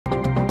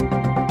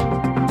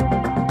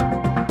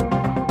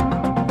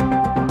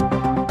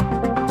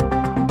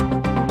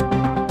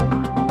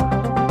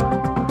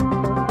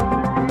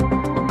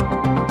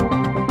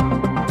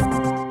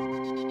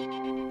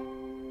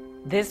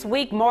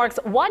week marks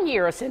 1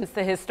 year since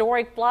the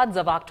historic floods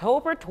of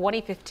October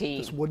 2015.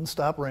 This wouldn't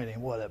stop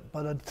raining, would it?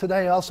 But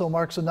today also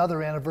marks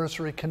another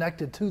anniversary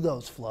connected to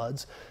those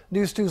floods.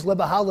 News 2's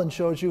Libba Howland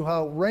shows you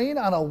how rain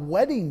on a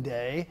wedding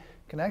day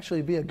can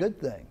actually be a good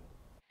thing.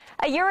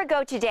 A year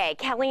ago today,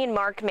 Kelly and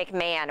Mark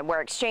McMahon were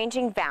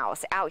exchanging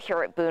vows out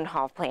here at Boone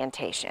Hall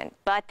Plantation.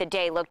 But the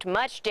day looked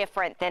much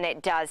different than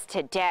it does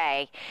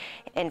today.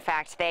 In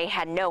fact, they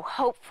had no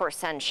hope for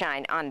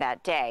sunshine on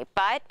that day,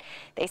 but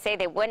they say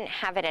they wouldn't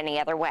have it any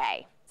other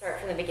way. Start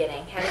from the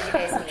beginning. How did you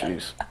guys meet?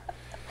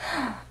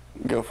 Jeez.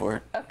 Go for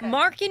it. Okay.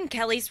 Mark and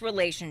Kelly's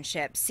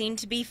relationship seemed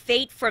to be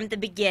fate from the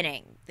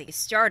beginning. They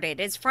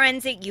started as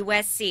friends at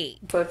USC.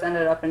 Both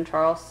ended up in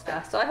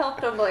Charleston. So I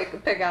helped him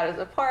pick out his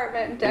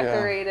apartment and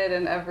decorate it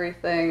and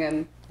everything.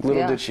 And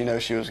Little did she know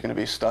she was going to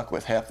be stuck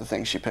with half the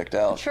things she picked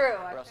out. True.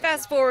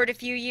 Fast forward a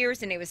few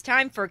years and it was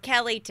time for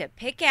Kelly to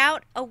pick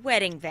out a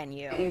wedding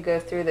venue. You go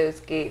through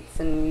those gates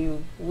and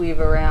you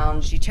weave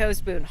around. She chose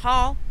Boone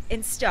Hall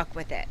and stuck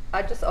with it.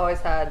 I just always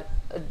had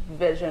a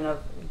vision of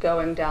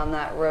going down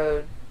that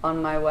road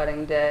on my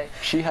wedding day.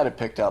 She had it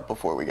picked out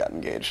before we got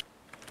engaged.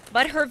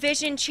 But her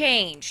vision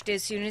changed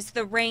as soon as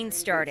the rain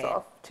started.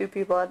 Two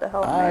people had to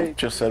help I me.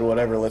 just said,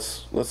 whatever,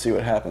 let's see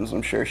what happens.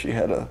 I'm sure she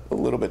had a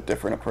little bit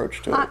different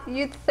approach to it.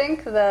 You'd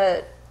think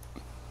that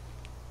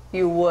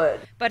you would.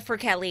 But for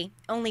Kelly,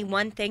 only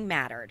one thing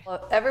mattered.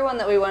 Well, everyone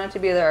that we wanted to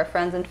be there, our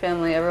friends and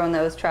family, everyone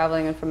that was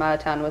traveling and from out of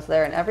town was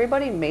there, and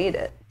everybody made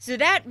it. So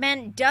that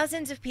meant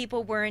dozens of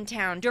people were in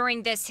town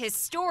during this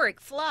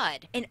historic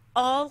flood, and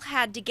all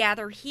had to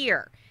gather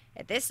here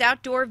at this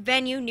outdoor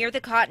venue near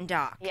the Cotton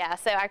Dock. Yeah,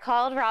 so I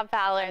called Rob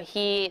Fowler and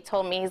he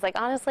told me, he's like,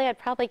 honestly, I'd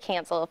probably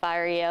cancel if I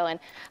were you. And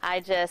I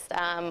just,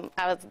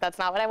 that's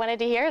not what I wanted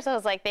to hear. So I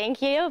was like, thank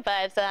you,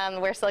 but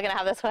we're still gonna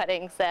have this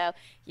wedding, so.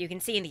 You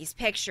can see in these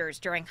pictures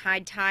during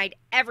high tide,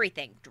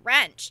 everything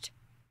drenched.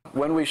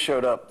 When we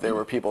showed up, there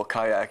were people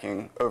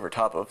kayaking over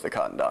top of the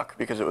Cotton Dock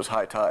because it was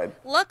high tide.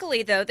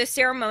 Luckily, though, the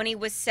ceremony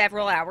was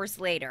several hours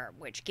later,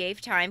 which gave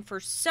time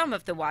for some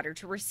of the water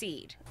to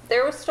recede.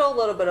 There was still a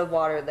little bit of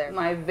water there.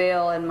 My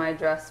veil and my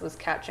dress was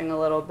catching a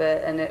little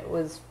bit, and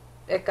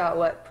it got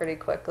wet pretty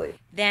quickly.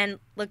 Then,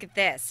 look at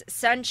this,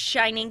 sun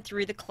shining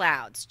through the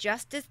clouds,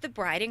 just as the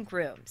bride and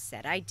groom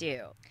said I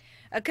do.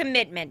 A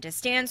commitment to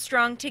stand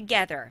strong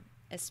together,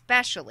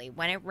 especially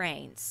when it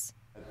rains.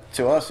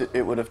 To us,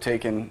 it would have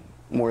taken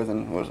more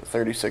than, what was it,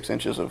 36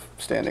 inches of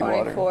standing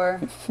 24.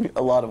 water.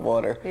 A lot of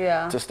water.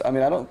 Yeah.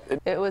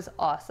 It was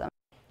awesome.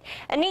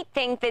 A neat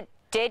thing that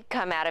did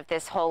come out of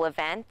this whole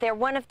event, they're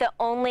one of the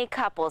only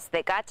couples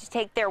that got to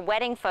take their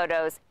wedding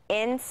photos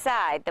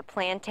inside the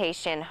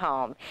plantation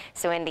home.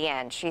 So in the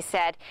end, she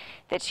said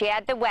that she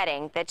had the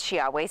wedding that she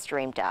always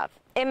dreamed of.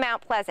 In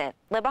Mount Pleasant,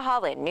 Libba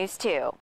Howland, News 2.